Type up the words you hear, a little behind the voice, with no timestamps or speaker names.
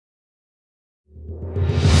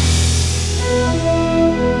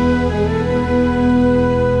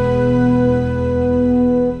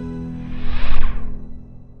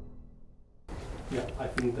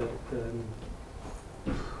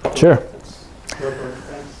Sure.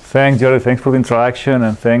 Thanks, Jordi. Thanks for the introduction,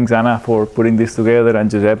 and thanks, Anna, for putting this together, and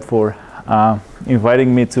Josep for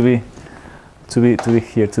inviting me to be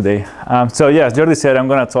here today. So yes, Jordi said I'm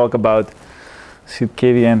going to talk about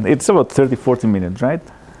circadian. It's about 30-40 minutes, right?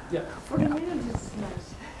 Yeah. 40 minutes is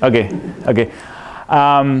nice. Okay.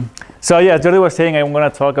 So yeah, Jordi was saying I'm going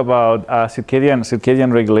to talk about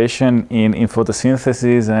circadian regulation in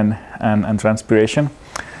photosynthesis and transpiration.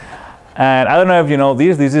 And I don't know if you know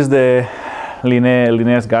this. This is the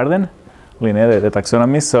Linné's garden, Linné, the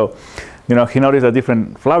taxonomist. So, he noticed that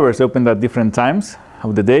different flowers open at different times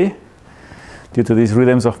of the day due to these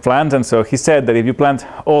rhythms of plants. And so he said that if you plant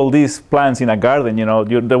all these plants in a garden,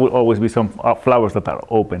 there will always be some flowers that are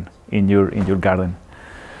open in your garden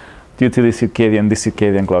due to the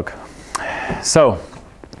circadian clock. So,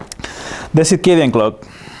 the circadian clock,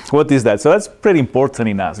 what is that? So that's pretty important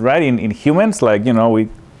in us, right? In humans, like, we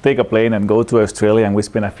take a plane and go to Australia and we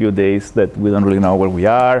spend a few days that we don't really know where we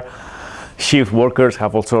are. Shift workers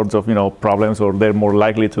have all sorts of, problems, or they're more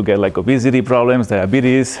likely to get like obesity problems,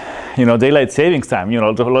 diabetes, daylight savings time.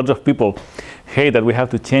 Lots of people hate that we have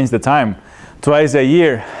to change the time twice a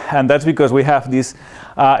year, and that's because we have this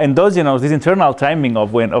endogenous, this internal timing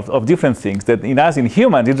of different things that in us, in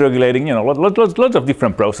humans, it's regulating, lots of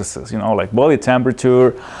different processes, like body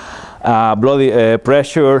temperature, blood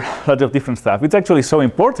pressure, lots of different stuff. It's actually so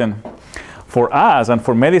important for us and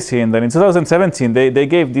for medicine that in 2017 they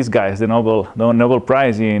gave these guys the Nobel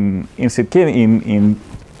Prize in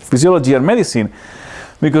physiology and medicine,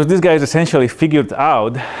 because these guys essentially figured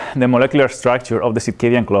out the molecular structure of the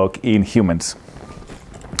circadian clock in humans.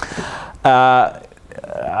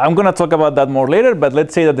 I'm going to talk about that more later, but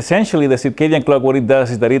let's say that essentially the circadian clock, what it does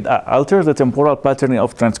is that it alters the temporal pattern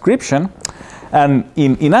of transcription. And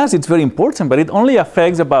in us, it's very important, but it only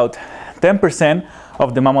affects about 10%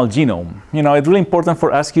 of the mammal genome. It's really important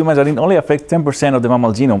for us humans that it only affects 10% of the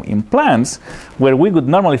mammal genome. In plants, where we would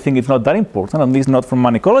normally think it's not that important, at least not from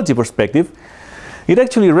an ecology perspective, it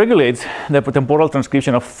actually regulates the temporal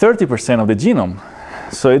transcription of 30% of the genome.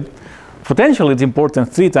 So potentially it's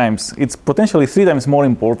important 3 times. It's potentially 3 times more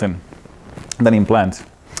important than in plants,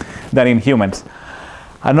 than in humans.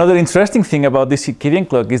 Another interesting thing about the circadian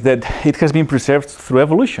clock is that it has been preserved through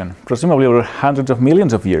evolution, presumably over hundreds of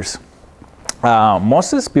millions of years.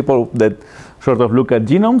 Mosses, people that sort of look at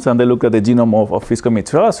genomes, and they look at the genome of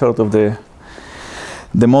Fiscomitrella, sort of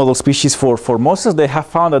the model species for mosses, they have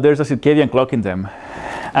found that there's a circadian clock in them.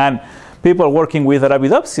 And people working with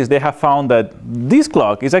Arabidopsis, they have found that this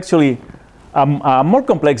clock is actually a more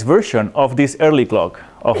complex version of this early clock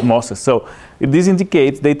of mosses. So this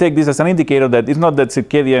indicates, they take this as an indicator that it's not that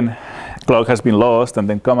circadian clock has been lost and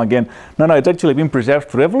then come again. No, it's actually been preserved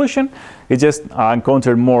through evolution. It just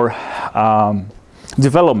encountered more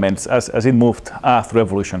developments as it moved through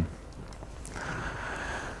evolution.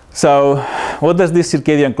 So what does this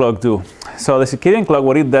circadian clock do? So the circadian clock,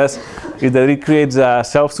 what it does is that it creates a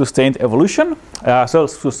self-sustained evolution,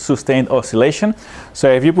 self-sustained oscillation.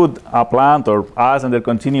 So if you put a plant or us under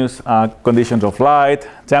continuous conditions of light,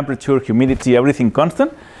 temperature, humidity, everything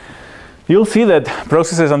constant, you'll see that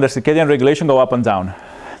processes under circadian regulation go up and down.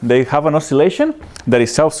 They have an oscillation that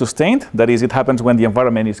is self-sustained. That is, it happens when the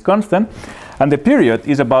environment is constant. And the period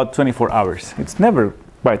is about 24 hours. It's never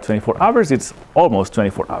quite 24 hours. It's almost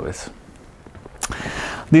 24 hours.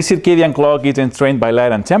 This circadian clock is entrained by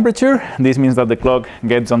light and temperature. This means that the clock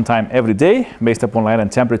gets on time every day based upon light and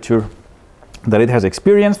temperature that it has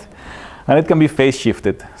experienced. And it can be phase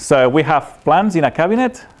shifted. So we have plants in a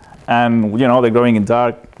cabinet, and they're growing in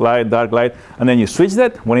dark light, and then you switch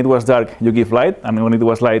that. When it was dark, you give light, and when it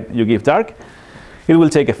was light, you give dark. It will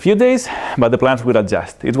take a few days, but the plants will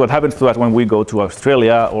adjust. It's what happens to us when we go to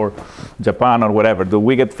Australia or Japan or whatever.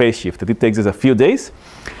 We get phase shifted. It takes us a few days,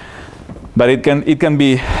 but it can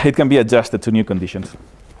be adjusted to new conditions.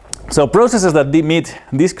 So processes that meet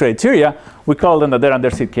these criteria, we call them that they're under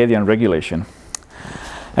circadian regulation.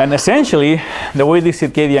 And essentially, the way this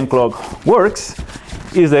circadian clock works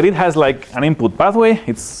is that it has like an input pathway.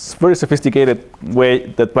 It's a very sophisticated way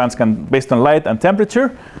that plants can, based on light and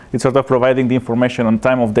temperature, it's sort of providing the information on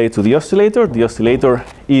time of day to the oscillator. The oscillator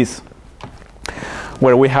is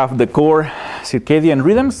where we have the core circadian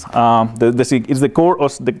rhythms. It's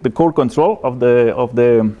the core control of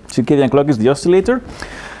the circadian clock is the oscillator.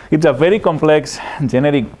 It's a very complex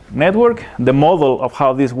genetic network. The model of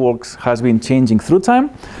how this works has been changing through time.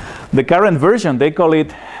 The current version, they call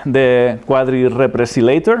it the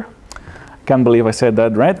quadrirepressilator. Can't believe I said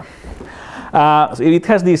that, right? So it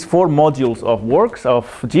has these 4 modules of works of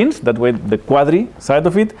genes, that way the quadri side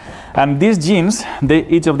of it. And these genes,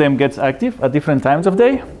 each of them gets active at different times of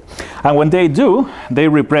day. And when they do, they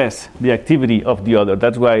repress the activity of the other.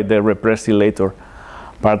 That's why the repressilator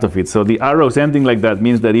part of it. So the arrows ending like that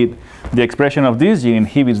means that the expression of this gene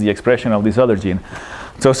inhibits the expression of this other gene.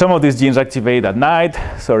 So some of these genes activate at night,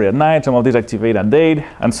 some of these activate at day,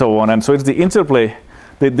 and so on. And so it's the interplay,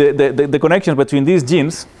 the connections between these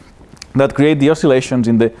genes that create the oscillations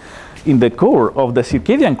in the core of the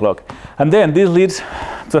circadian clock. And then this leads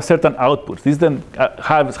to a certain output. This then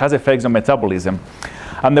has effects on metabolism.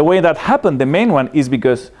 And the way that happened, the main one, is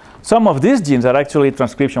because some of these genes are actually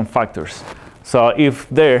transcription factors. So if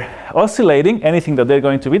they're oscillating, anything that they're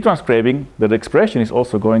going to be transcribing, the expression is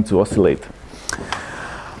also going to oscillate.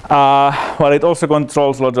 Well, it also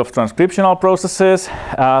controls lots of transcriptional processes.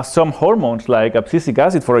 Some hormones, like abscisic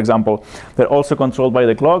acid, for example, they're also controlled by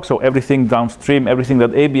the clock. So everything downstream, everything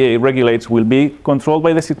that ABA regulates will be controlled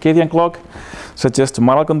by the circadian clock, such as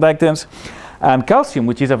tumoral conductance. And calcium,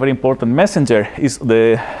 which is a very important messenger, is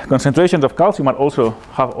the concentrations of calcium also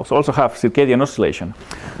have circadian oscillation.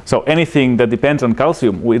 So anything that depends on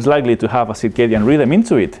calcium is likely to have a circadian rhythm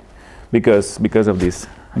into it because of this.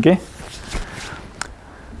 Okay.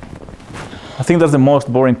 I think that's the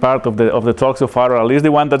most boring part of the talk so far, or at least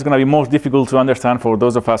the one that's going to be most difficult to understand for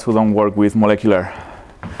those of us who don't work with molecular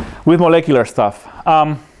stuff.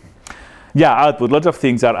 Yeah, output. Lots of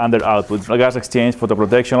things are under output. Gas exchange,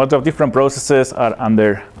 photoprotection. Lots of different processes are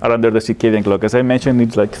under the circadian clock. As I mentioned,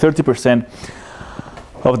 it's like 30%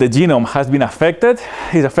 of the genome has been affected.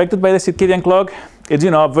 Is affected by the circadian clock. It's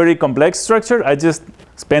a very complex structure. I just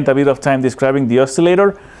spent a bit of time describing the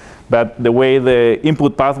oscillator. But the way the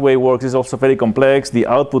input pathway works is also very complex. The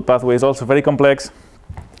output pathway is also very complex.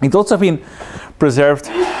 It's also been preserved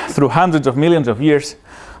through hundreds of millions of years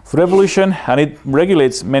through evolution, and it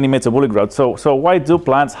regulates many metabolic routes. So why do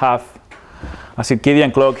plants have a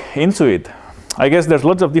circadian clock into it? I guess there's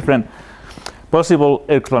lots of different possible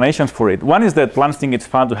explanations for it. One is that plants think it's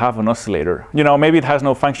fun to have an oscillator. Maybe it has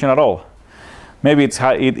no function at all. Maybe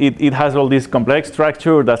it has all this complex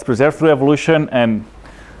structure that's preserved through evolution, and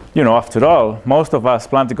after all, most of us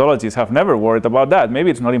plant ecologists have never worried about that.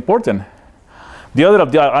 Maybe it's not important.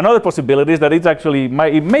 Another possibility is that it's actually,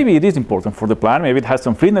 maybe it is important for the plant. Maybe it has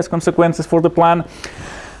some fitness consequences for the plant,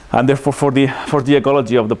 and therefore for the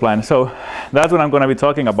ecology of the plant. So that's what I'm going to be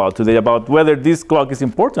talking about today, about whether this clock is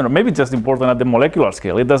important, or maybe it's just important at the molecular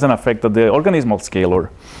scale. It doesn't affect at the organismal scale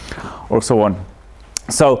or so on.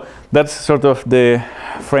 So that's sort of the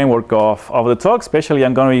framework of the talk. Especially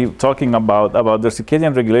I'm going to be talking about the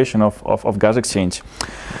circadian regulation of gas exchange.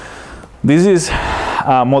 This is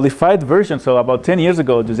a modified version. So about 10 years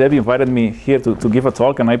ago, Giuseppe invited me here to give a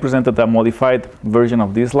talk, and I presented a modified version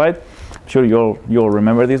of this slide. I'm sure you'll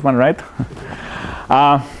remember this one, right?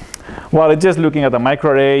 Well, it's just looking at the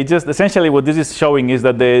microarray. Just essentially what this is showing is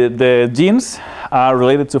that the genes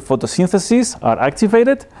related to photosynthesis are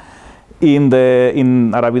activated in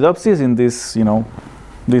Arabidopsis, in this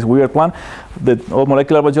this weird plant that all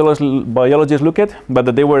molecular biologists look at, but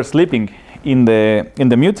that they were sleeping in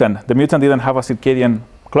the mutant. The mutant didn't have a circadian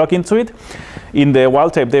clock into it. In the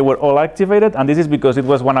wild type, they were all activated, and this is because it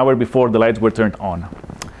was 1 hour before the lights were turned on.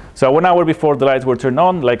 So 1 hour before the lights were turned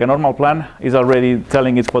on, like a normal plant is already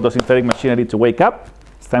telling its photosynthetic machinery to wake up.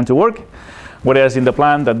 It's time to work. Whereas in the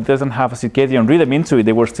plant that doesn't have a circadian rhythm into it,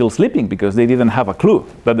 they were still sleeping because they didn't have a clue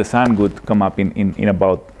that the sun would come up in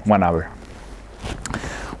about 1 hour.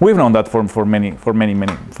 We've known that for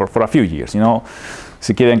a few years.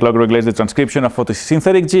 Circadian clock regulates the transcription of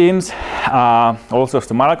photosynthetic genes, also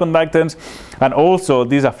tumoral conductance, and also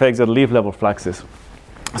these affects at leaf level fluxes.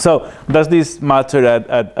 So does this matter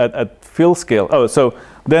at field scale? Oh, so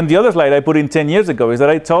then the other slide I put in 10 years ago is that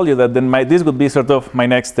I told you that then this would be sort of my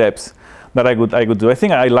next steps that I could do. I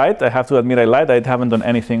think I lied. I have to admit I lied. I haven't done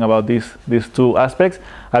anything about these two aspects.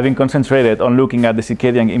 I've been concentrated on looking at the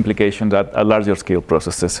circadian implications at larger scale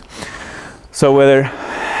processes. So whether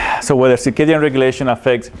circadian regulation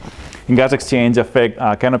affects in gas exchange, affect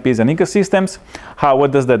canopies and ecosystems,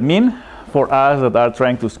 what does that mean for us that are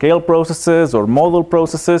trying to scale processes or model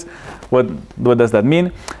processes? What does that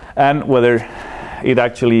mean? And whether it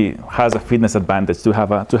actually has a fitness advantage to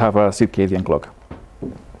have a circadian clock.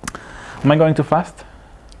 Am I going too fast?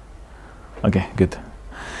 Okay, good.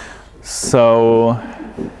 So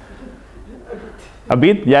a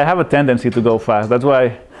bit, yeah, I have a tendency to go fast. That's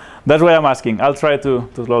why I'm asking. I'll try to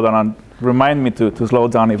slow down, and remind me to slow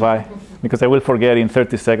down because I will forget in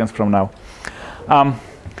 30 seconds from now.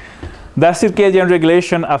 Does circadian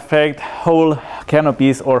regulation affect whole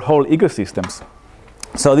canopies or whole ecosystems?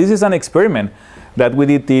 So this is an experiment that we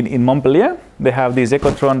did in Montpellier. They have these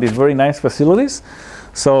ecotron, these very nice facilities.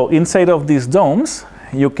 So inside of these domes,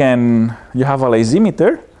 you have a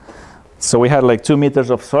lysimeter, So we had like 2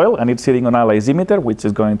 meters of soil, and it's sitting on a lysimeter, which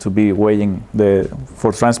is going to be weighing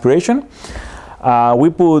for transpiration.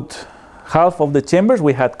 We put half of the chambers,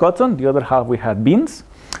 we had cotton, the other half we had beans.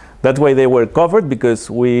 That way they were covered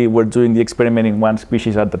because we were doing the experiment in one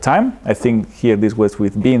species at the time. I think here this was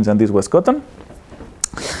with beans and this was cotton.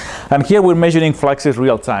 And here we're measuring fluxes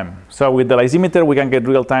real time. So with the lysimeter we can get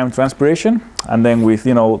real time transpiration, and then with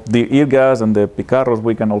the ear gas and the picarros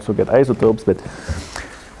we can also get isotopes. But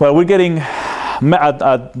well, we're getting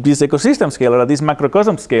at this ecosystem scale, or at this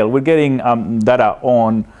macrocosm scale, we're getting data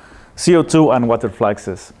on CO2 and water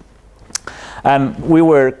fluxes. And we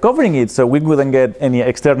were covering it so we couldn't get any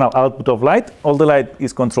external output of light. All the light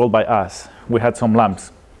is controlled by us. We had some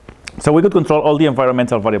lamps. So we could control all the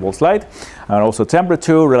environmental variables, light, and also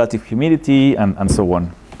temperature, relative humidity, and so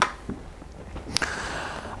on.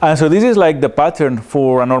 And so this is like the pattern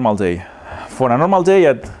for a normal day. For a normal day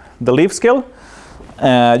at the leaf scale,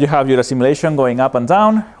 you have your assimilation going up and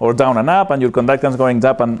down, or down and up, and your conductance going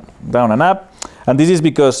up and down and up. And this is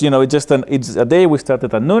because it's a day we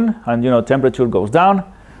started at noon, and temperature goes down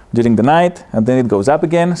during the night, and then it goes up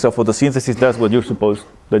again. So photosynthesis does what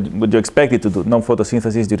you expect it to do. No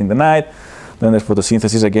photosynthesis during the night, then there's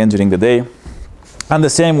photosynthesis again during the day, and the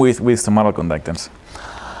same with stomatal conductance.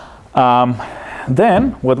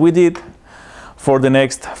 Then what we did for the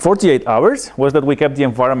next 48 hours was that we kept the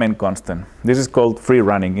environment constant. This is called free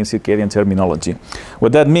running in circadian terminology.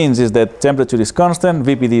 What that means is that temperature is constant,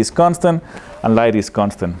 VPD is constant, and light is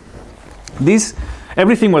constant.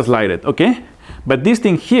 Everything was lighted, okay? But this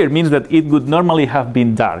thing here means that it would normally have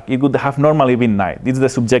been dark. It would have normally been night. It's the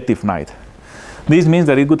subjective night. This means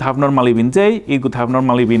that it could have normally been day, it could have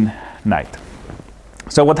normally been night.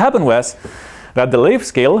 So what happened was that the leaf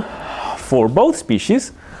scale for both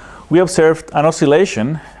species, we observed an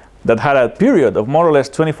oscillation that had a period of more or less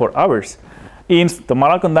 24 hours in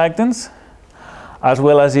stomatal conductance as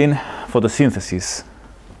well as in photosynthesis.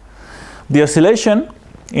 The oscillation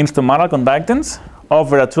in stomatal conductance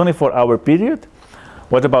over a 24-hour period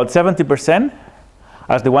was about 70%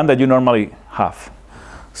 as the one that you normally have.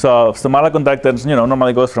 So stomatal conductance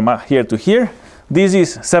normally goes from here to here. This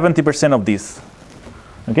is 70% of this.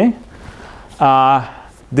 Okay?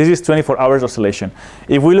 This is 24 hours oscillation.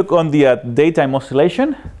 If we look on the daytime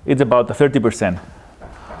oscillation, it's about 30%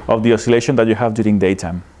 of the oscillation that you have during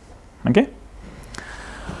daytime. Okay?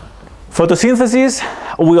 Photosynthesis,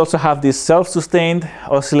 we also have this self-sustained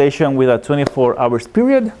oscillation with a 24 hours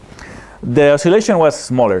period. The oscillation was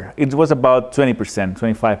smaller. It was about 20%,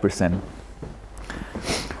 25%.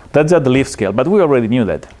 That's at the leaf scale, but we already knew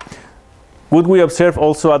that. Would we observe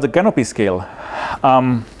also at the canopy scale?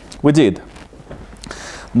 We did.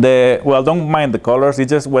 Well, don't mind the colors. It's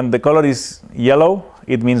just when the color is yellow,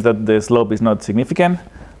 it means that the slope is not significant.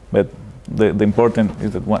 But the important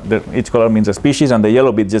is that each color means a species, and the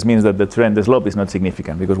yellow bit just means that the slope is not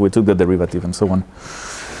significant because we took the derivative and so on.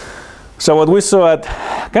 So what we saw at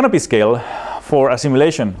canopy scale for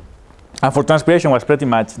assimilation and for transpiration was pretty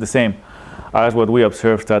much the same as what we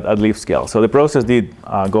observed at leaf scale. So the process did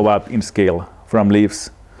go up in scale from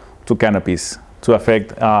leaves to canopies to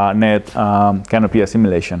affect net canopy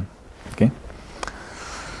assimilation. Okay.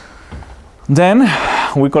 Then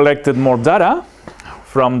we collected more data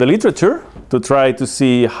from the literature to try to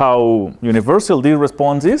see how universal this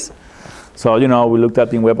response is. So we looked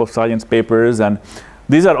at in Web of Science papers, and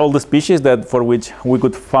these are all the species for which we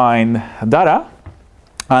could find data.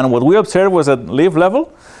 And what we observed was at leaf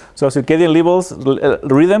level, so circadian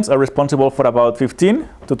rhythms are responsible for about 15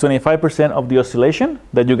 to 25% of the oscillation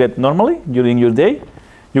that you get normally during your day.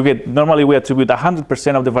 Normally we attribute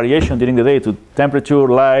 100% of the variation during the day to temperature,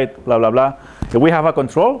 light, blah, blah, blah. If we have a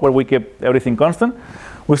control where we keep everything constant,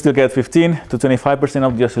 we still get 15 to 25%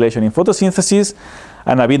 of the oscillation in photosynthesis,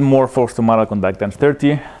 and a bit more for stomatal conductance,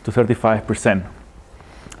 30 to 35%.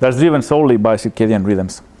 That's driven solely by circadian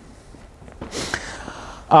rhythms.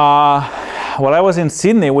 While I was in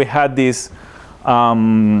Sydney, we had these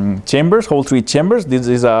chambers, whole tree chambers. This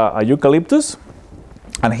is a eucalyptus.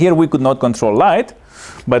 And here we could not control light,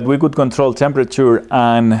 but we could control temperature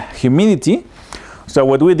and humidity. So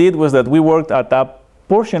what we did was that we worked at a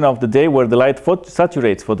portion of the day where the light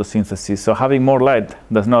saturates photosynthesis. So having more light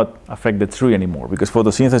does not affect the tree anymore because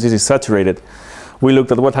photosynthesis is saturated. We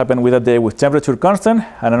looked at what happened with a day with temperature constant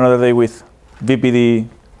and another day with VPD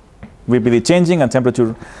changing and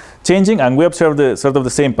temperature changing, and we observed sort of the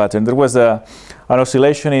same pattern. There was an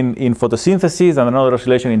oscillation in photosynthesis and another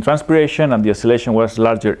oscillation in transpiration, and the oscillation was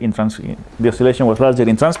larger in transpiration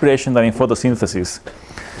than in photosynthesis.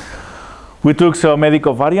 We took some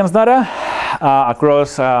medical variance data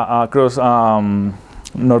across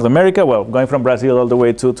North America, well, going from Brazil all the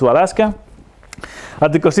way to Alaska.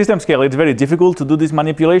 At the ecosystem scale, it's very difficult to do these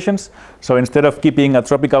manipulations. So instead of keeping a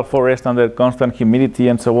tropical forest under constant humidity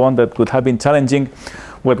and so on, that could have been challenging,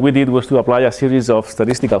 what we did was to apply a series of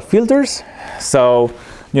statistical filters. So,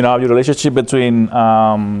 you know, your relationship between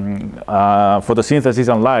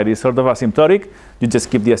photosynthesis and light is sort of asymptotic. You just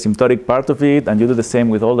keep the asymptotic part of it, and you do the same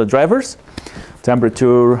with all the drivers,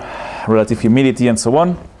 temperature, relative humidity, and so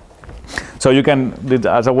on. So you can,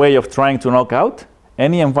 as a way of trying to knock out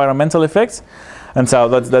any environmental effects. And so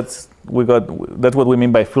that's what we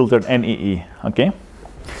mean by filtered NEE, okay?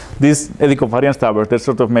 These ecovariance towers, they're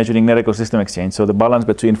sort of measuring net ecosystem exchange, so the balance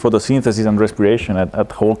between photosynthesis and respiration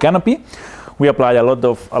at whole canopy. We apply a lot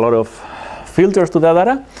of filters to that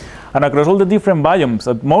data, and across all the different biomes,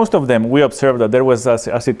 at most of them, we observed that there was a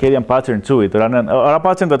circadian pattern to it, or a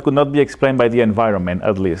pattern that could not be explained by the environment,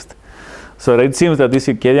 at least. So it seems that this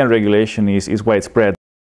circadian regulation is widespread in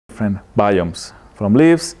different biomes, from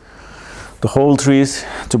leaves to whole trees,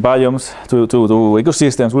 to biomes, to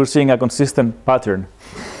ecosystems. We're seeing a consistent pattern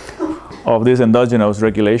of this endogenous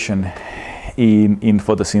regulation in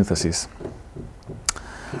photosynthesis.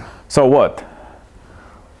 So what?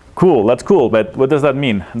 Cool, that's cool, but what does that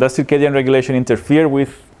mean? Does circadian regulation interfere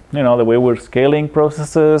with, you know, the way we're scaling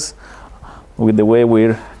processes, with the way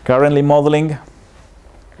we're currently modeling?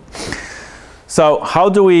 So how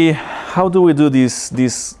do we do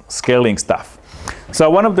this scaling stuff? So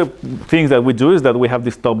one of the things that we do is that we have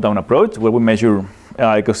this top-down approach where we measure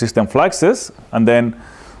ecosystem fluxes, and then,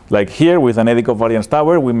 like here with an ecovariance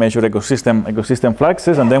tower, we measure ecosystem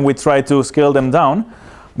fluxes, and then we try to scale them down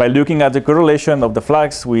by looking at the correlation of the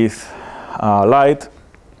flux with light,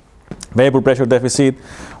 vapor pressure deficit,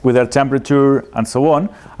 with their temperature, and so on.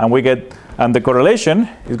 And the correlation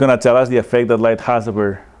is going to tell us the effect that light has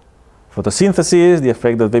over photosynthesis, the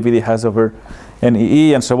effect that VPD has over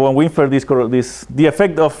NEE, and so on. We infer the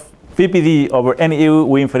effect of VPD over NEE,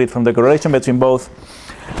 we infer it from the correlation between both,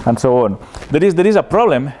 and so on. There is a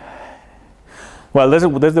problem. Well,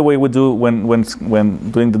 that's the way we do when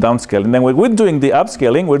doing the downscaling. Then when we're doing the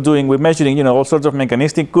upscaling, we're measuring, you know, all sorts of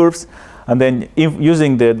mechanistic curves, and then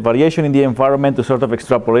using the variation in the environment to sort of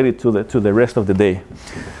extrapolate it to the rest of the day.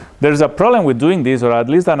 There's a problem with doing this, or at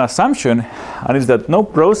least an assumption, and it's that no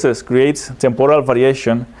process creates temporal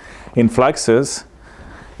variation in fluxes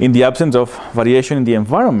in the absence of variation in the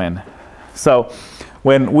environment. So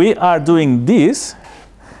when we are doing this,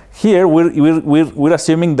 here we're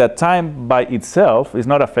assuming that time by itself is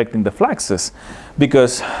not affecting the fluxes,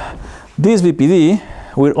 because this VPD,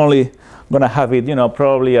 we're only going to have it, you know,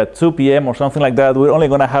 probably at 2 p.m. or something like that. We're only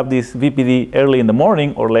going to have this VPD early in the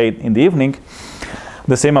morning or late in the evening.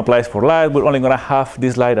 The same applies for light. We're only going to have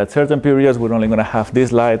this light at certain periods. We're only going to have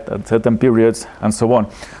this light at certain periods, and so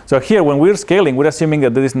on. So here, when we're scaling, we're assuming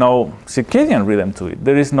that there is no circadian rhythm to it.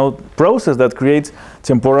 There is no process that creates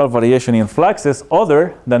temporal variation in fluxes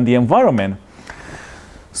other than the environment.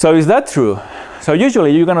 So is that true? So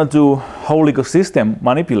usually, you're going to do whole ecosystem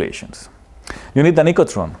manipulations. You need an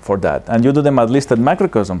ecotron for that, and you do them at least at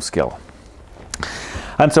macrocosm scale.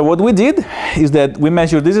 And so what we did is that we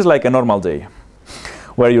measured, this is like a normal day,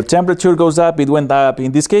 where your temperature goes up. It went up.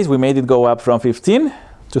 In this case, we made it go up from 15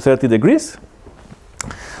 to 30 degrees.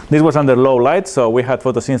 This was under low light, so we had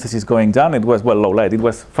photosynthesis going down. It was, well, low light. It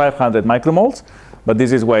was 500 micromoles, but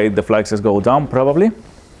this is why the fluxes go down, probably.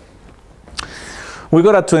 We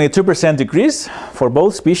got a 22% decrease for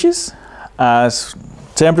both species as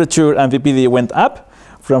temperature and VPD went up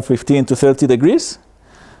from 15 to 30 degrees,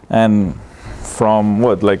 and from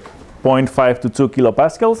what, like 0.5 to 2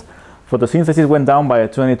 kilopascals. Photosynthesis went down by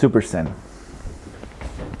 22%.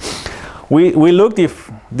 We looked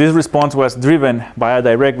if this response was driven by a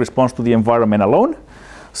direct response to the environment alone.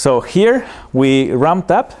 So here we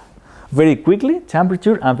ramped up very quickly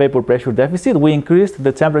temperature and vapor pressure deficit. We increased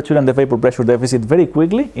the temperature and the vapor pressure deficit very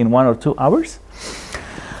quickly in 1 or 2 hours.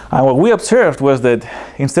 And what we observed was that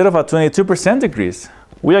instead of a 22% decrease,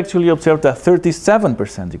 we actually observed a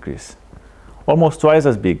 37% decrease, almost twice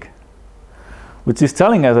as big, which is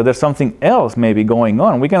telling us that there's something else maybe going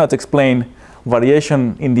on. We cannot explain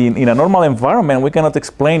variation in a normal environment. We cannot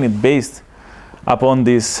explain it based upon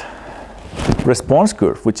this response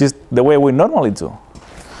curve, which is the way we normally do.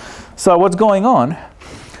 So what's going on?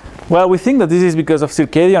 Well, we think that this is because of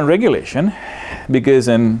circadian regulation, because,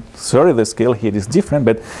 and sorry, the scale here is different,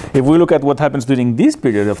 but if we look at what happens during this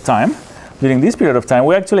period of time,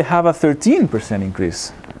 we actually have a 13%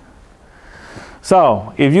 increase.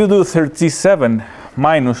 So if you do 37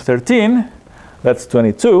 minus 13, that's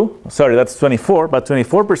 22. Sorry, that's 24, but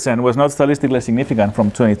 24% was not statistically significant from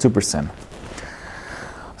 22%.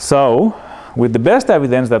 So with the best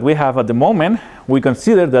evidence that we have at the moment, we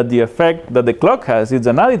consider that the effect that the clock has is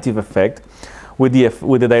an additive effect with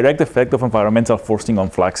the direct effect of environmental forcing on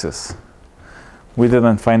fluxes. We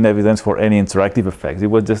didn't find evidence for any interactive effects. It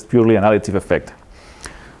was just purely an additive effect.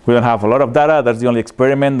 We don't have a lot of data. That's the only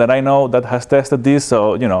experiment that I know that has tested this.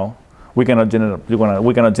 So, you know, we cannot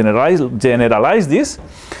generalize this.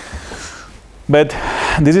 But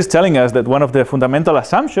this is telling us that one of the fundamental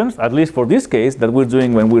assumptions, at least for this case, that we're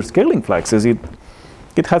doing when we're scaling fluxes, it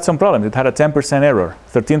had some problems. It had a 10% error,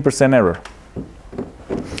 13% error.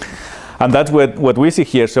 And that's what we see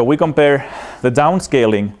here. So we compare the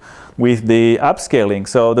downscaling with the upscaling.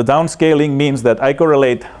 So the downscaling means that I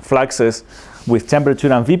correlate fluxes with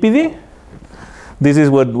temperature and VPD. This is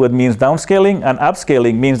what means downscaling. And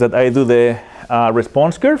upscaling means that I do the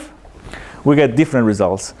response curve. We get different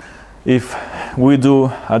results. If we do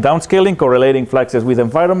a downscaling, correlating fluxes with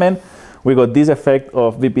environment, we got this effect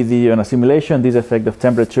of VPD on a simulation, this effect of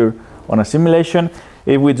temperature on a simulation.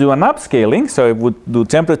 If we do an upscaling, so if we do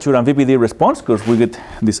temperature and VPD response curves, we get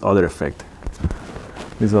this other effect.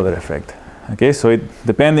 Okay, so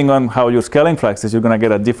depending on how you're scaling fluxes, you're going to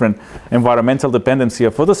get a different environmental dependency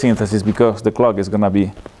of photosynthesis because the clock is going to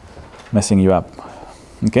be messing you up.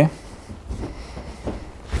 Okay.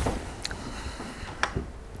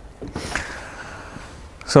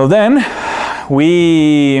 So then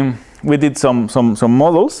we did some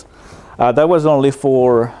models. That was only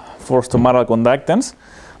for stomatal conductance.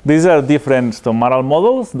 These are different stomatal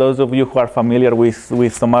models. Those of you who are familiar with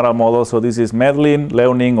stomatal models, so this is Medlin,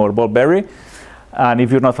 Leoning, or Bolberry. And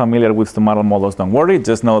if you're not familiar with stomatal models, don't worry.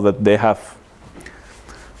 Just know that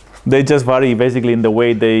they just vary basically in the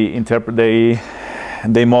way they interpret,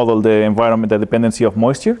 they model the environment, the dependency of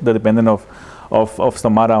moisture, the dependence of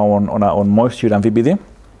stomata on moisture and VPD.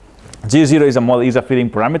 G0 is a fitting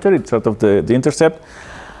parameter. It's sort of the intercept.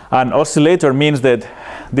 And oscillator means that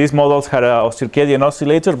these models had a circadian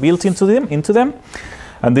oscillator built into them,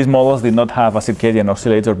 and these models did not have a circadian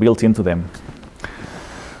oscillator built into them.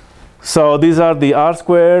 So these are the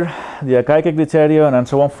R-square, the Akaike criterion, and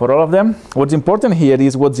so on for all of them. What's important here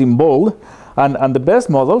is what's in bold, and the best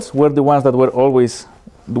models were the ones that were always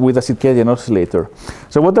with a circadian oscillator.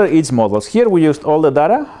 So what are each models? Here we used all the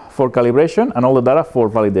data for calibration and all the data for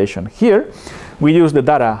validation. Here we use the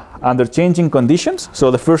data under changing conditions,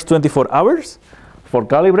 so the first 24 hours for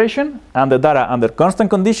calibration, and the data under constant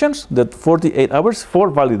conditions, the 48 hours for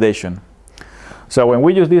validation. So when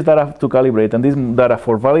we use this data to calibrate and this data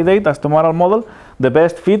for validate a stomatal model, the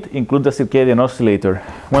best fit includes the circadian oscillator.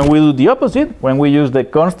 When we do the opposite, when we use the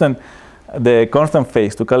constant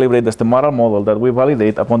phase to calibrate the stomatal model that we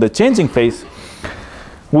validate upon the changing phase,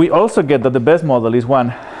 we also get that the best model is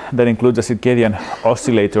one that includes a circadian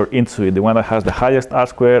oscillator into it, the one that has the highest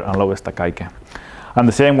R-square and lowest Akaike. And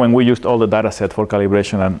the same when we used all the data set for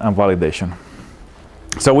calibration and validation.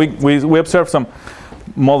 So we observed some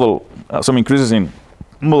increases in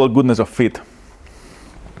model goodness of fit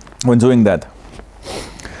when doing that.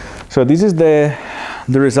 So this is the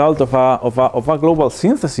result of a global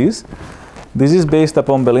synthesis. This is based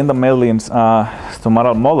upon Belinda Medlin's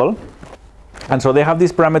stomatal model. And so they have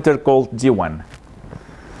this parameter called G1.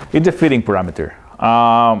 It's a fitting parameter.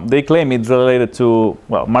 They claim it's related to,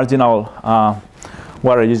 well, marginal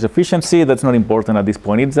water use efficiency. That's not important at this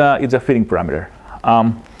point. It's a fitting parameter.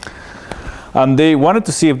 And they wanted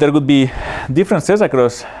to see if there could be differences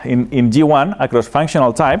in G1 across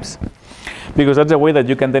functional types, because that's a way that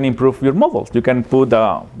you can then improve your models. You can put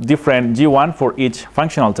a different G1 for each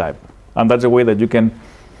functional type. And that's a way that you can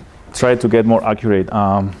try to get more accurate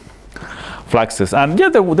fluxes. And yeah,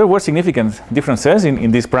 there were significant differences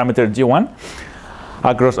in this parameter G1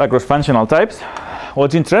 across functional types.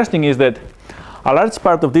 What's interesting is that a large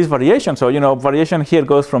part of this variation, so variation here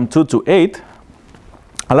goes from 2 to 8,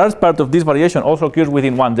 a large part of this variation also occurs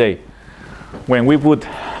within 1 day. When we put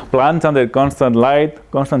plants under constant light,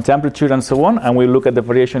 constant temperature, and so on, and we look at the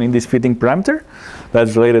variation in this fitting parameter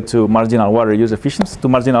that's related to marginal water use efficiency, to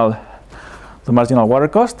marginal water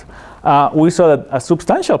cost, we saw that a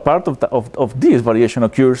substantial part of this variation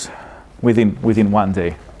occurs within 1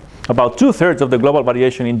 day. About 2/3 of the global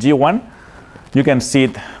variation in G1, you can see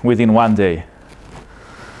it within 1 day.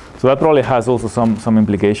 So that probably has also some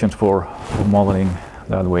implications for modeling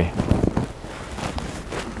that way.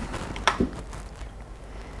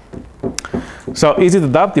 So is it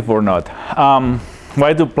adaptive or not?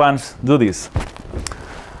 Why do plants do this?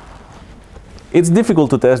 It's difficult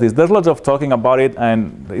to test this. There's lots of talking about it,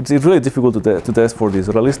 and it's really difficult to test for this,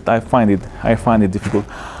 or at least I find it difficult.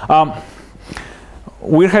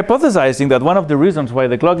 we're hypothesizing that one of the reasons why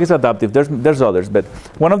the clock is adaptive, there's others, but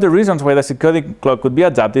one of the reasons why the circadian clock could be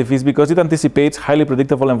adaptive is because it anticipates highly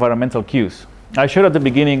predictable environmental cues. I showed at the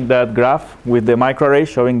beginning that graph with the microarray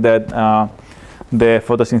showing that the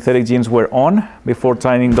photosynthetic genes were on before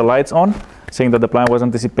turning the lights on, saying that the plant was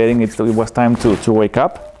anticipating it was time to wake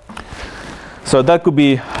up. So that could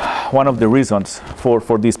be one of the reasons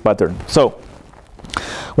for this pattern. So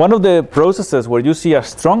one of the processes where you see a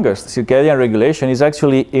strongest circadian regulation is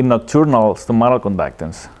actually in nocturnal stomatal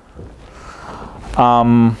conductance.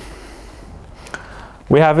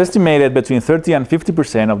 We have estimated between 30 and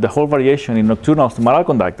 50% of the whole variation in nocturnal stomatal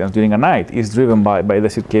conductance during a night is driven by the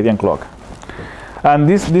circadian clock. And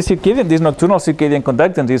this nocturnal circadian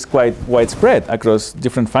conductance is quite widespread across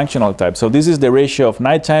different functional types. So this is the ratio of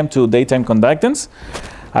nighttime to daytime conductance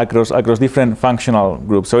across different functional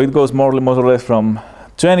groups. So it goes more or less from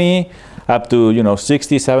 20 up to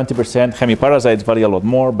 60, 70%. Hemiparasites vary a lot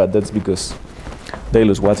more, but that's because they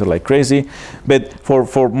lose water like crazy. But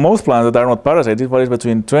for most plants that are not parasites, it varies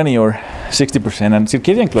between 20 or 60%. And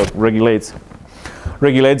circadian clock regulates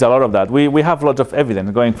a lot of that. We have lots of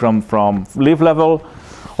evidence going from leaf level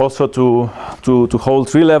also to whole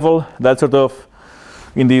tree level. That sort of,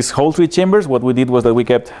 in these whole tree chambers, what we did was that we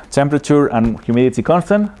kept temperature and humidity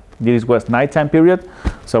constant. This was nighttime period,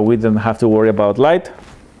 so we didn't have to worry about light.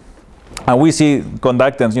 And we see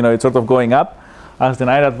conductance, it's sort of going up as the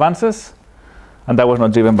night advances. And that was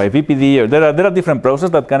not driven by VPD. Or there are different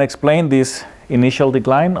processes that can explain this initial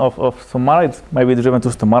decline of stomata. It might be driven to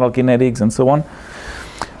stomatal kinetics and so on.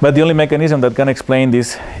 But the only mechanism that can explain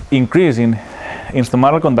this increase in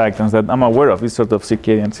stomatal conductance that I'm aware of is sort of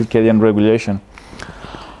circadian regulation.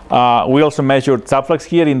 We also measured subflux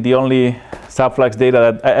here in the only subflux data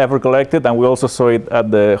that I ever collected, and we also saw it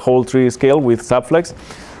at the whole tree scale with subflux,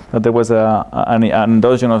 that there was an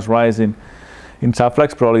endogenous rise in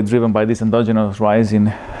subflux, probably driven by this endogenous rise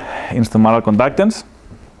in stomatal conductance.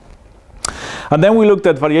 And then we looked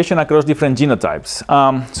at variation across different genotypes.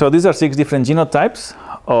 So these are 6 different genotypes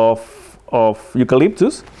of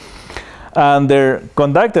eucalyptus. And their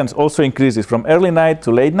conductance also increases from early night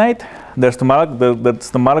to late night. The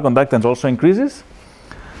stomatal conductance also increases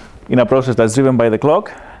in a process that's driven by the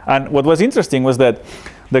clock. And what was interesting was that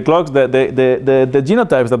the clocks, the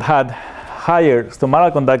genotypes that had higher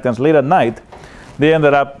stomatal conductance late at night,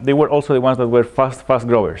 they were also the ones that were fast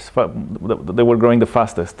growers. They were growing the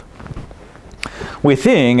fastest. We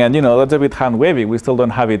think, and that's a bit hand wavy, we still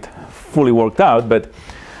don't have it fully worked out, but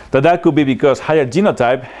that could be because higher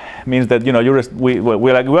genotype means that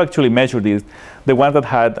we actually measured these. The ones that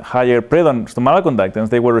had higher predon stomatal conductance,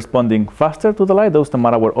 they were responding faster to the light. Those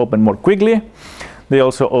stomata were open more quickly. They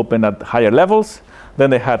also opened at higher levels.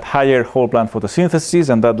 Then they had higher whole plant photosynthesis,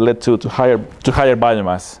 and that led to higher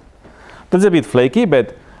biomass. That's a bit flaky,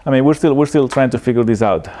 but I mean we're still trying to figure this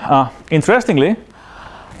out. Interestingly,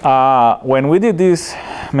 when we did this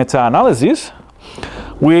meta-analysis,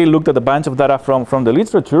 we looked at a bunch of data from the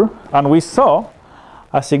literature, and we saw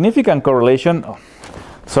a significant correlation.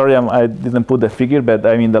 Sorry, I didn't put the figure, but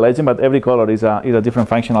I mean the legend. But every color is a different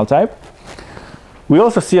functional type. We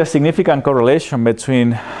also see a significant correlation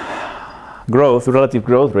between relative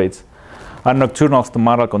growth rates, and nocturnal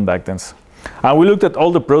stomatal conductance. And we looked at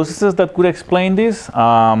all the processes that could explain this.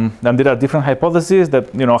 And there are different hypotheses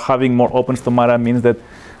that having more open stomata means that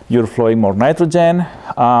you're flowing more nitrogen.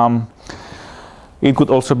 It could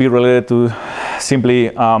also be related to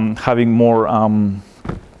simply having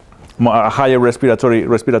a higher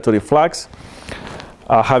respiratory flux,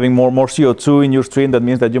 having more CO2 in your stream. That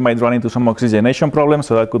means that you might run into some oxygenation problems.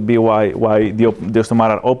 So that could be why the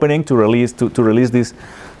stomata are opening to release this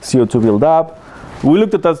CO2 buildup. We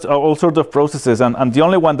looked at all sorts of processes, and the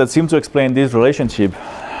only one that seemed to explain this relationship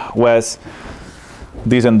was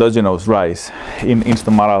this endogenous rise in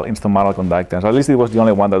stomatal conductance. At least it was the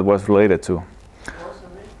only one that was related to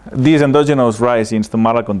this endogenous rise in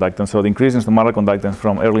stomatal conductance. So the increase in stomatal conductance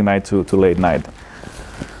from early night to late night.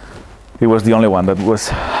 It was the only one that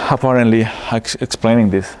was apparently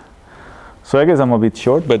explaining this. So I guess I'm a bit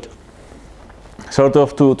short, but sort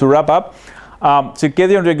of to wrap up.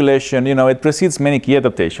 Circadian regulation, it precedes many key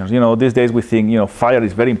adaptations. These days we think, fire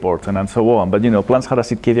is very important and so on. But, plants had a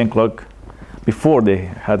circadian clock before they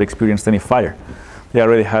had experienced any fire. They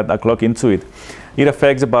already had a clock into it. It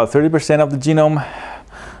affects about 30% of the genome.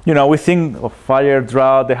 We think of fire,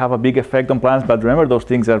 drought, they have a big effect on plants. But remember, those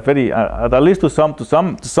things are very, at least to some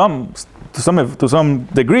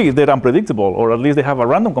degree, they're unpredictable, or at least they have a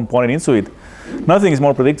random component into it. Nothing is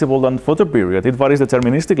more predictable than photoperiod. It varies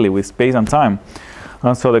deterministically with space and time.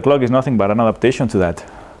 And so the clock is nothing but an adaptation to that.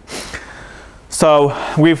 So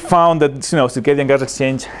we found that circadian gas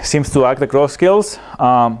exchange seems to act across scales.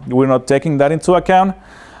 We're not taking that into account.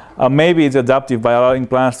 Maybe it's adaptive by allowing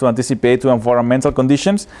plants to anticipate to environmental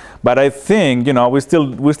conditions, but I think we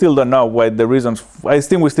still don't know what the reasons. I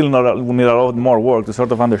think we still need a lot more work to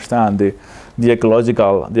sort of understand the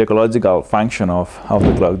ecological function of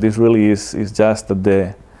the clock. This really is just at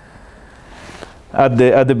the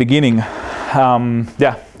beginning.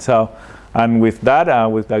 Yeah. So, and with that,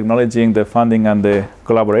 with acknowledging the funding and the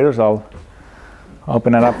collaborators, I'll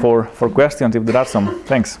open it up for questions if there are some.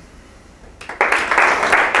 Thanks.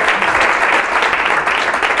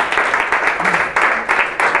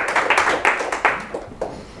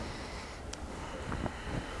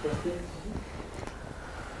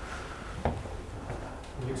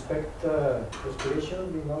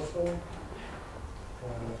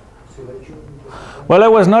 Well, I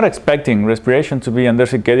was not expecting respiration to be under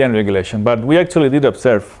circadian regulation, but we actually did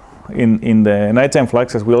observe in the nighttime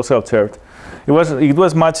fluxes. We also observed it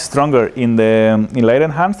was much stronger in light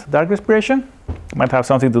enhanced dark respiration. Might have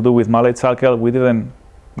something to do with malate cycle. We didn't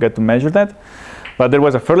get to measure that, but there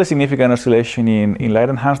was a fairly significant oscillation in light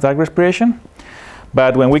enhanced dark respiration.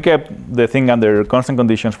 But when we kept the thing under constant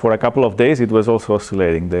conditions for a couple of days, it was also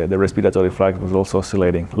oscillating. The respiratory flux was also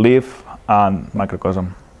oscillating, leaf and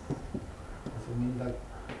microcosm.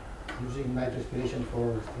 Night respiration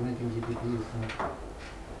for estimating GPPs.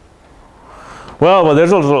 Well,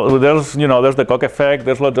 there's the Koch effect.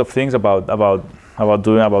 There's lots of things about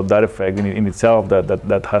that effect in itself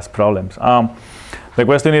that has problems. The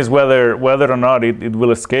question is whether or not it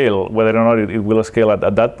will scale, whether or not it will scale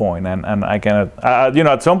at that point. And I cannot,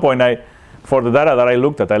 at some point for the data that I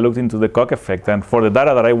looked into the Koch effect, and for the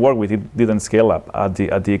data that I work with, it didn't scale up at the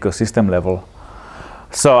ecosystem level.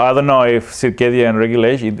 So I don't know if circadian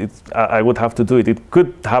regulation, I would have to do it. It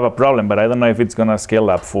could have a problem, but I don't know if it's going to scale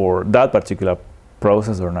up for that particular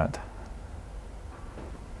process or not.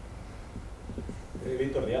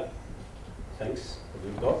 Víctor, yeah. Thanks for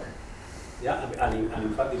your talk. Yeah, and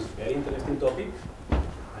in fact, it's a very interesting topic.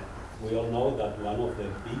 We all know that one of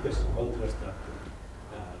the biggest contrasts that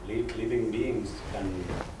living beings can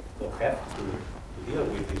have to deal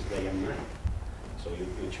with is day and night. So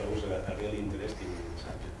you chose a really interesting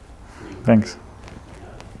subject. Thanks.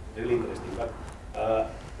 Really interesting. But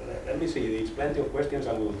let me see. There's plenty of questions,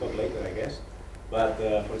 and we'll talk later, I guess. But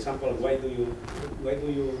for example, why do you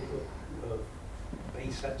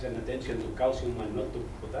pay such an attention to calcium and not to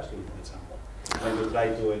potassium, for example, when you try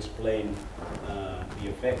to explain the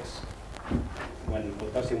effects? When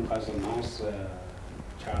potassium has a mass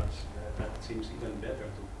charge, that seems even better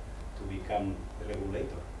to become a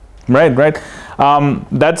regulator. Right.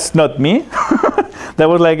 That's not me. That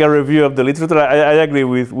was like a review of the literature. I agree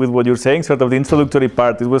with what you're saying. Sort of the introductory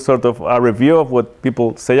part, it was sort of a review of what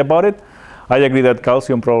people say about it. I agree that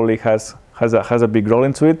calcium probably has a big role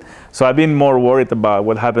into it. So I've been more worried about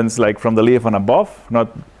what happens like from the leaf and above,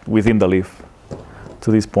 not within the leaf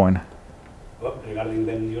to this point. Well, regarding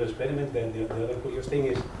then your experiment, then the other curious thing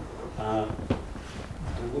is to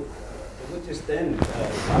which extent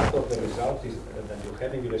part of the results is that you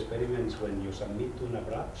have in your experiments when you submit to an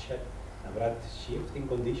abrupt shift in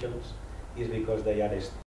conditions is because they are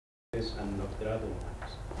stages and not gradual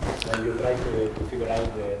ones. When you try to figure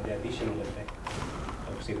out the additional effect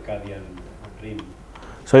of circadian rhythm.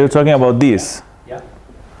 So you're talking about this? Yeah.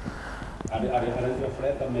 Aren't you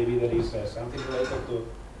afraid that maybe there is something related to?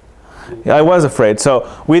 Yeah, I was afraid. So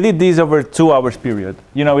we did this over 2 hours period.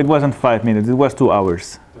 It wasn't 5 minutes, it was 2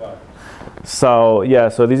 hours. 2 hours. So yeah,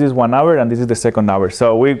 so this is 1 hour and this is the second hour.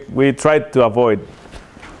 So we tried to avoid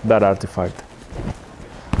that artifact.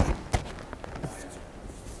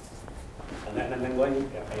 And then going,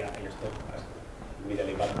 I just stop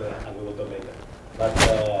immediately, but and we will talk later. But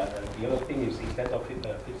the other thing is instead of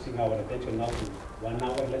fixing our attention now to 1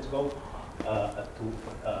 hour, let's go to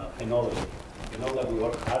phenology. You know that we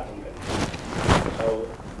work hard on phenology. So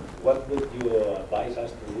what would you advise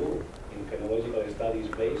us to do in phenological studies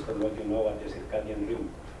based on what you know at the circadian rhythm?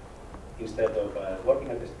 Instead of working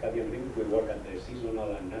at the circadian rhythm, we work at the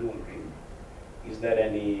seasonal and annual rhythm. Is there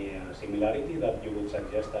any similarity that you would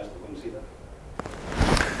suggest us to consider?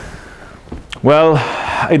 Well,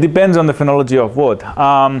 it depends on the phenology of what.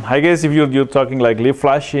 I guess if you're talking like leaf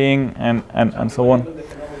flashing and so on.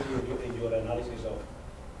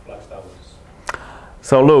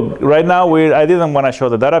 So look, right now I didn't want to show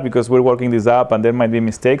the data because we're working this up and there might be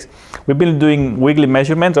mistakes. We've been doing weekly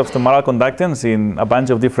measurements of stomatal conductance in a bunch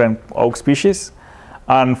of different oak species.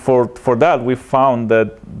 And for that, we found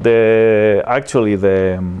that they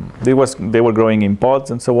were growing in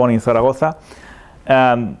pods and so on in Zaragoza.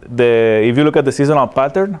 And if you look at the seasonal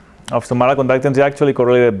pattern stomatal conductance is actually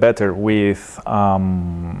correlated better with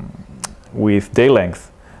day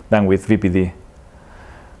length than with VPD.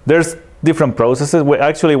 There's different processes.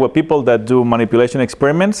 Actually, what people that do manipulation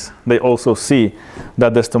experiments, they also see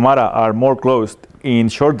that the stomata are more closed in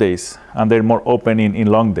short days and they're more open in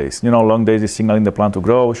long days. You know, long days is signaling the plant to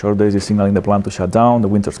grow, short days is signaling the plant to shut down, the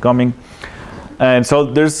winter's coming. And so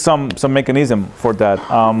there's some mechanism for that.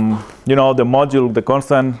 You know, the module, the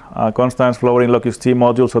constans flowering locus T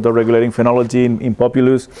module, sort of regulating phenology in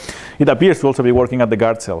populus, it appears to also be working at the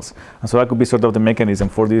guard cells. And so that could be sort of the mechanism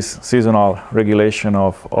for this seasonal regulation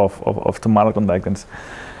of stomatal conductance.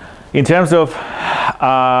 In terms of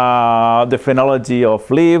the phenology of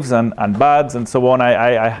leaves and buds and so on,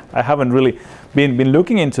 I haven't really been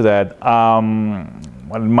looking into that.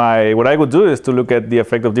 What I would do is to look at the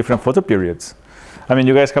effect of different photoperiods. I mean,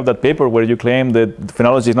 you guys have that paper where you claim that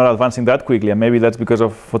phenology is not advancing that quickly, and maybe that's because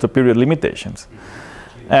of photoperiod limitations.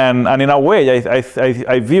 And in a way,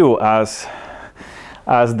 I view as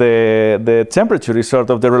the temperature is sort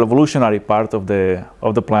of the revolutionary part of the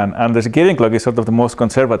plant, and the circadian clock is sort of the most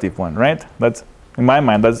conservative one, right? That's in my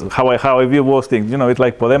mind. That's how I view most things. You know, it's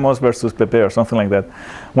like Podemos versus Pepe or something like that.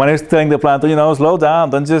 When it's telling the plant, you know, slow down,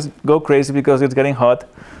 don't just go crazy because it's getting hot.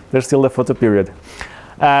 There's still the photoperiod.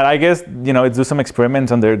 And I guess, you know, do some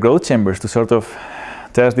experiments on their growth chambers to sort of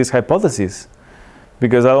test this hypothesis,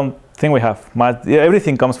 because I don't think we have much.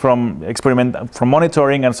 Everything comes from from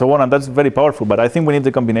monitoring and so on, and that's very powerful. But I think we need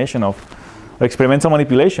the combination of experimental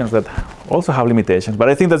manipulations that also have limitations. But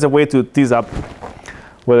I think that's a way to tease up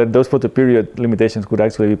whether those photoperiod limitations could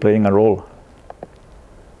actually be playing a role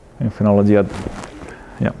in phenology.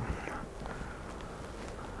 Yeah.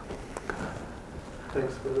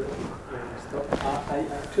 Thanks for the stop. I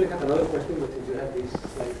actually have another question, but since you have this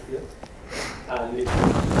slide here, and it's a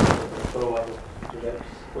follow-up to that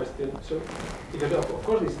question. So, because of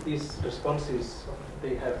course these responses,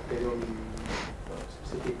 they have their own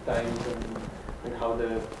specific times and how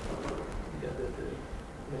the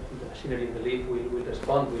machinery in the leaf will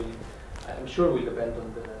respond. I'm sure will depend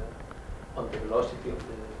on the velocity of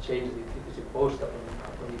the change that it is imposed upon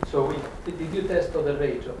it. So did you test other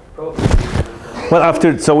rates of probability?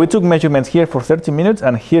 Well, so we took measurements here for 30 minutes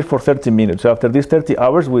and here for 30 minutes. So after these 30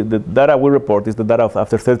 hours, the data we report is the data of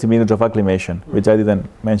after 30 minutes of acclimation, which I didn't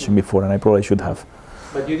mention before, and I probably should have.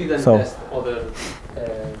 But you didn't test other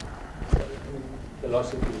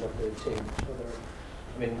velocities of the change?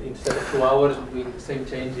 I mean, instead of 2 hours, doing the same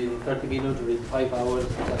change in 30 minutes or in 5 hours,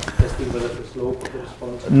 just testing whether the slope of the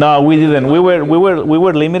response. No, we didn't. We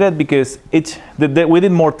were limited because we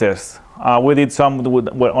did more tests. We did some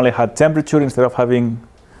we only had temperature instead of having.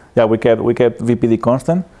 Yeah, we kept VPD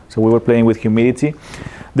constant, so we were playing with humidity.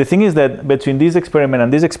 The thing is that between this experiment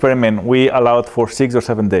and this experiment, we allowed for 6 or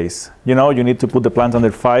 7 days. You know, you need to put the plant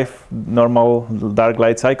under 5 normal dark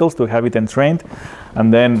light cycles to have it entrained,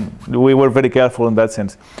 and then we were very careful in that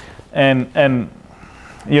sense. And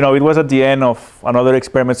you know, it was at the end of another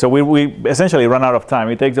experiment, so we essentially ran out of time.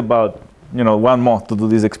 It takes about 1 month to do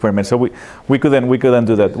this experiment, so we couldn't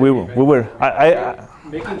do that. We were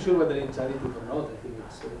making sure whether it's additive or not. I think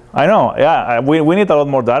it's. I know. Yeah, we need a lot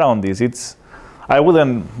more data on this. I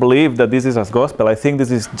wouldn't believe that this is as gospel. I think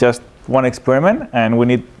this is just one experiment, and we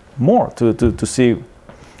need more to see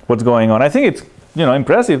what's going on. I think it's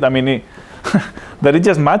impressive. I mean, that it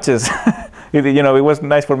just matches. It was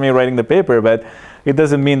nice for me writing the paper, but it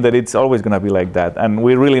doesn't mean that it's always going to be like that. And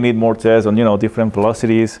we really need more tests on different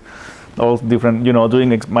velocities, all different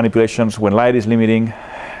doing manipulations when light is limiting.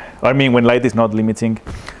 I mean, when light is not limiting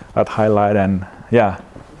at high light, and yeah,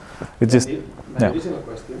 it's just. My additional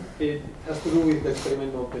question, it has to do with the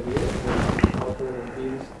experiment of the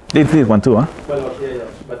year. It's this one too, huh? Well, yeah,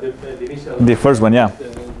 but the initial... The first one, yeah. The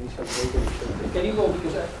initial paper. Can you go,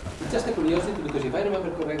 because it's just a curiosity, because if I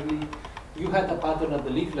remember correctly, you had a pattern at the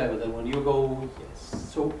leaf level that when you go,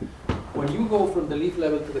 so when you go from the leaf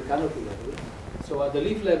level to the canopy level, so at the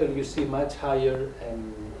leaf level you see much higher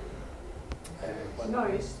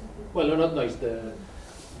noise. Well, no, not noise, the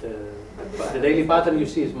daily pattern you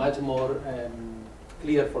see is much more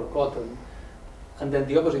clear for cotton, and then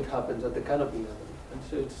the opposite happens at the canopy level. And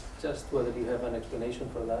so it's just whether you have an explanation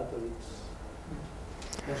for that, or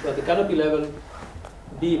it's... So at the canopy level,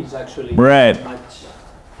 beams actually much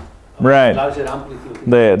larger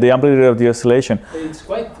amplitude. The amplitude of the oscillation. It's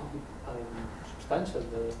quite substantial,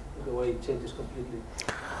 the way it changes completely.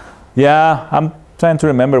 Yeah, I'm trying to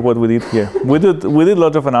remember what we did here. We did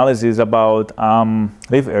lots of analysis about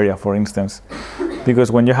leaf area, for instance,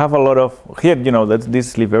 because when you have a lot of here,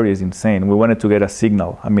 this leaf area is insane. We wanted to get a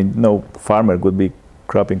signal. I mean, no farmer would be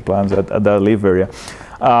cropping plants at that leaf area,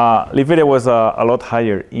 leaf area was a lot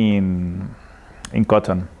higher in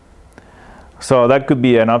cotton. So that could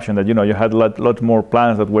be an option, that you had a lot more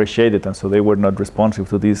plants that were shaded, and so they were not responsive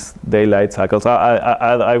to these daylight cycles.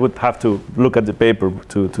 I would have to look at the paper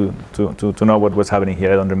to know what was happening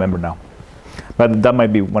here. I don't remember now, but that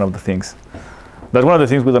might be one of the things. That's one of the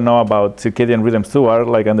things we don't know about circadian rhythms too. Are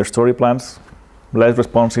like understory plants less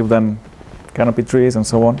responsive than canopy trees and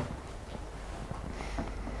so on?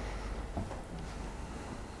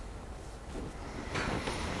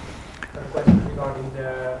 Regarding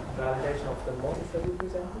the validation of the models that you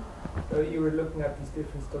presented. So you were looking at these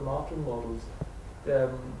different stomatal models.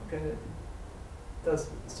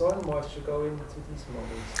 Does soil moisture go into these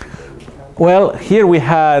models? Well, here we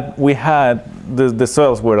had the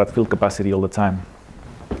soils were at field capacity all the time.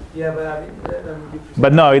 Yeah, but I mean,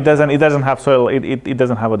 but no, it doesn't have soil. It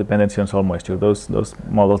doesn't have a dependency on soil moisture. Those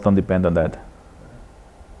models don't depend on that.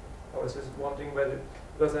 I was just wondering whether,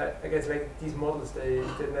 because I guess like these models, they're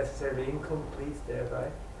necessarily incomplete there,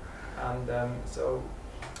 right? And so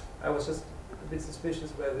I was just a bit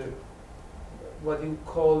suspicious whether what you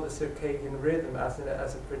call the circadian rhythm as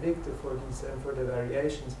a predictor for these for the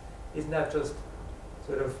variations is not just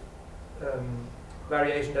sort of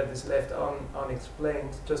variation that is left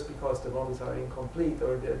unexplained just because the models are incomplete,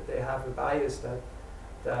 or that they have a bias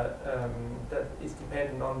that is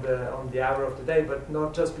dependent on the hour of the day, but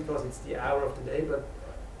not just because it's the hour of the day, but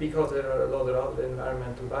because there are a lot of other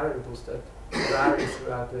environmental variables that vary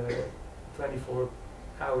throughout the 24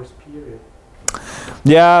 hours period.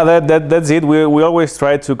 Yeah, that's it. We always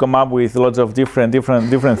try to come up with lots of different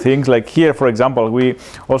things. Like here, for example, we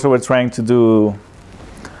also were trying to do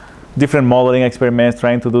different modeling experiments,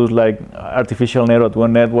 trying to do like artificial neural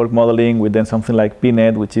network modeling with then something like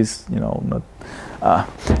PNet, which is not.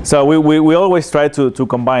 So we always try to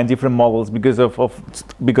combine different models because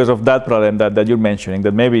of that problem that you're mentioning.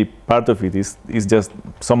 That maybe part of it is just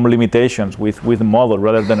some limitations with the model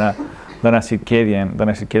rather than a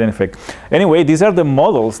circadian effect. Anyway, these are the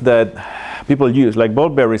models that people use. Like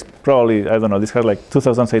Bulberry's probably, I don't know, this has like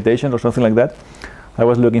 2,000 citations or something like that. I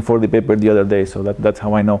was looking for the paper the other day, so that's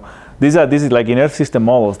how I know. This is like in Earth system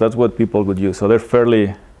models. That's what people would use. So they're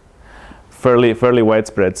fairly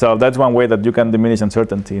widespread. So that's one way that you can diminish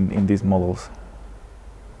uncertainty in these models.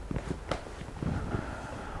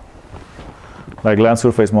 Like land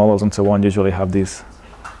surface models and so on usually have this.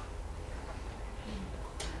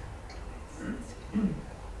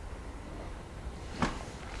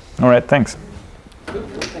 All right, thanks. Good,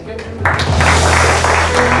 thank you.